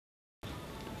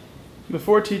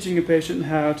Before teaching a patient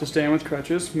how to stand with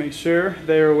crutches, make sure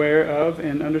they are aware of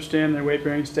and understand their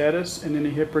weight-bearing status and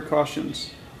any hip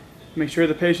precautions. Make sure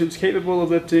the patient is capable of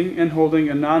lifting and holding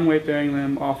a non-weight-bearing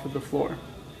limb off of the floor.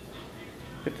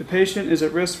 If the patient is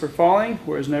at risk for falling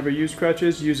or has never used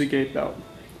crutches, use a gait belt.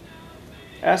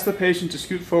 Ask the patient to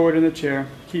scoot forward in the chair,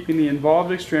 keeping the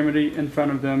involved extremity in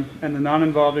front of them and the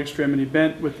non-involved extremity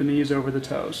bent with the knees over the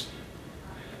toes.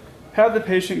 Have the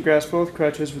patient grasp both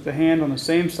crutches with the hand on the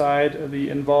same side of the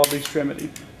involved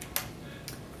extremity.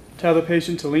 Tell the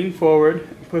patient to lean forward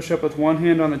and push up with one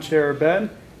hand on the chair or bed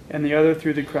and the other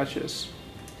through the crutches.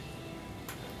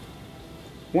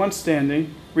 Once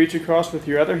standing, reach across with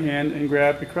your other hand and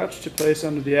grab the crutch to place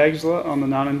under the axilla on the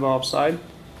non-involved side.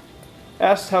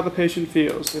 Ask how the patient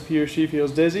feels. If he or she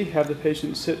feels dizzy, have the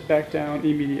patient sit back down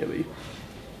immediately.